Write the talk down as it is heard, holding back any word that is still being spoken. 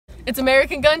It's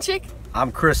American Gun Chick.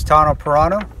 I'm Kris Tanto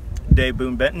Paronto.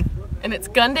 Boon Benton. And it's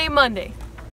Gun Day Monday.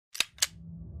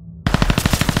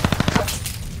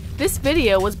 This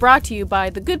video was brought to you by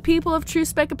the good people of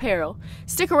TruSpec Apparel.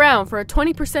 Stick around for a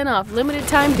 20% off limited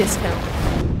time discount.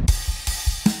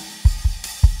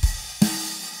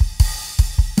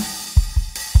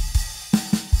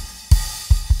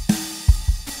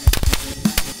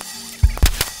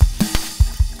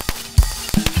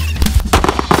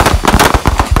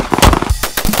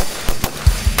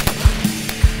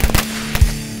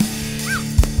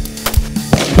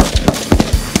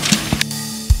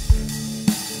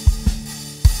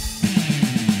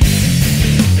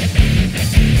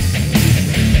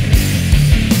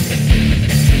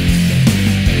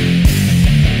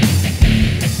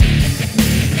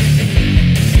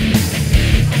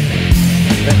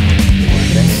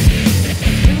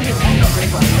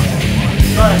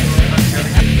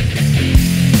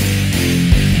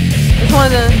 Just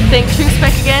wanted to thank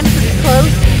TruSpec again for these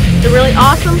clothes. They're really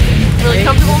awesome, really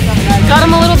comfortable. Got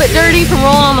them a little bit dirty from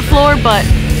rolling on the floor, but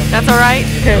that's alright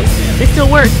because they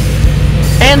still work.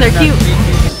 And they're cute.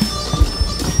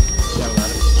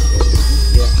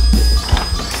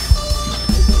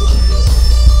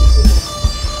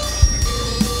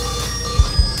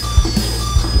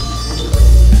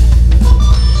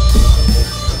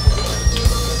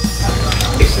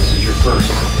 This is your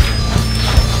first.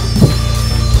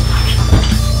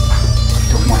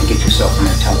 Don't want to get yourself in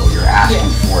a total. You're asking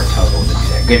for a total to do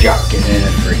that. Good job getting in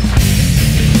at free.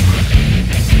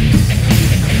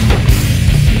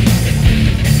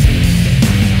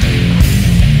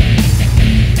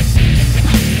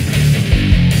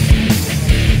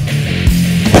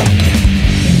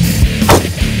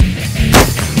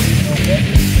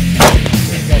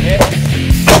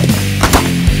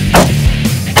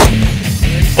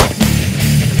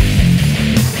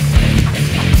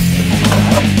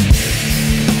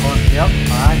 Yep,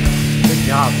 alright. Good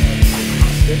job.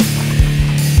 Good.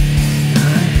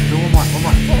 Alright, do one more.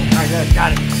 Alright, good,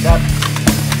 got it.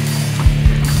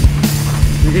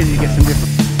 We need to get some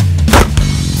different.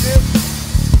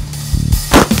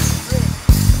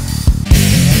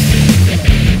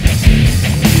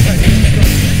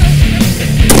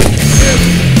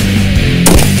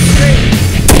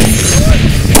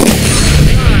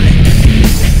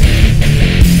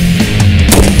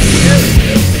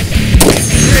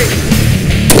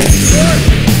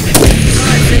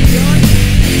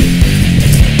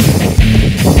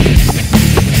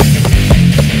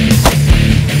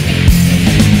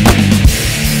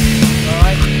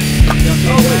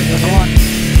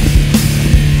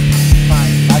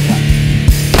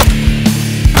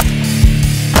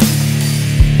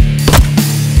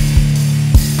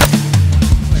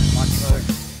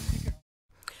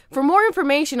 For more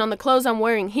information on the clothes I'm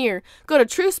wearing here, go to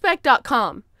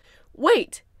TruSpec.com.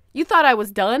 Wait, you thought I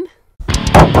was done?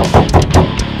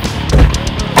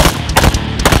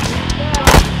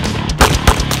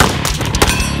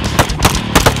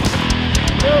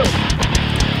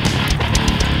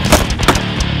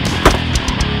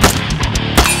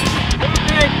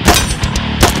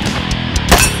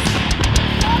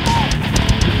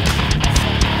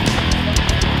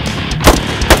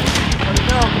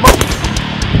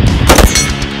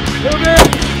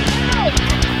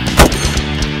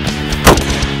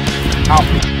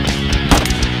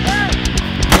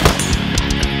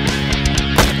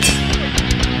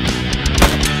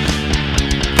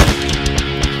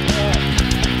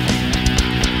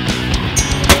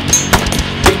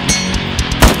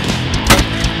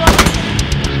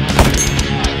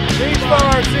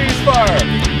 Ceasefire!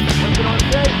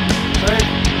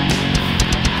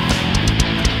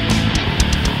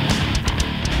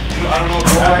 I don't know if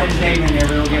you're name in there,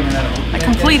 but we'll give him that. I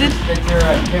completed. That's your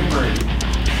temporary.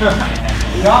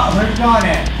 Where's John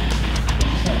at?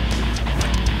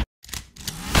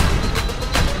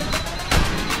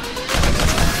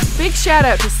 Big shout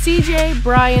out to CJ,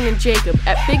 Brian, and Jacob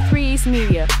at Big 3 East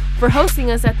Media for hosting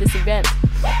us at this event.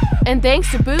 And thanks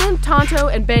to Boon, Tonto,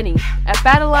 and Benny at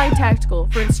Battleline Tactical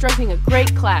for instructing a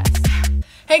great class.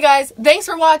 Hey guys, thanks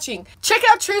for watching. Check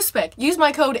out TruSpec. Use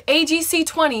my code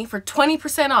AGC20 for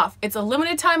 20% off. It's a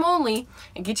limited time only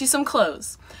and get you some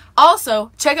clothes.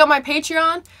 Also, check out my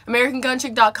Patreon,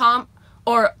 AmericanGunChick.com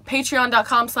or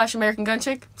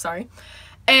patreon.com/AmericanGunChick. Sorry.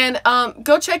 And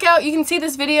go check out, you can see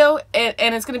this video,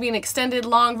 and it's going to be an extended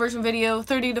long version video,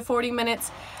 30 to 40 minutes.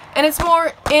 And it's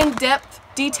more in-depth,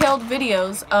 detailed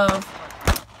videos of,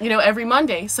 you know, every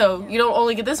Monday. So you don't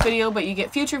only get this video, but you get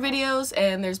future videos,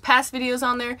 and there's past videos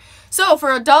on there. So for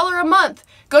 $1 a month,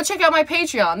 go check out my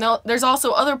Patreon. There's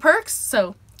also other perks,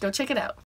 so go check it out.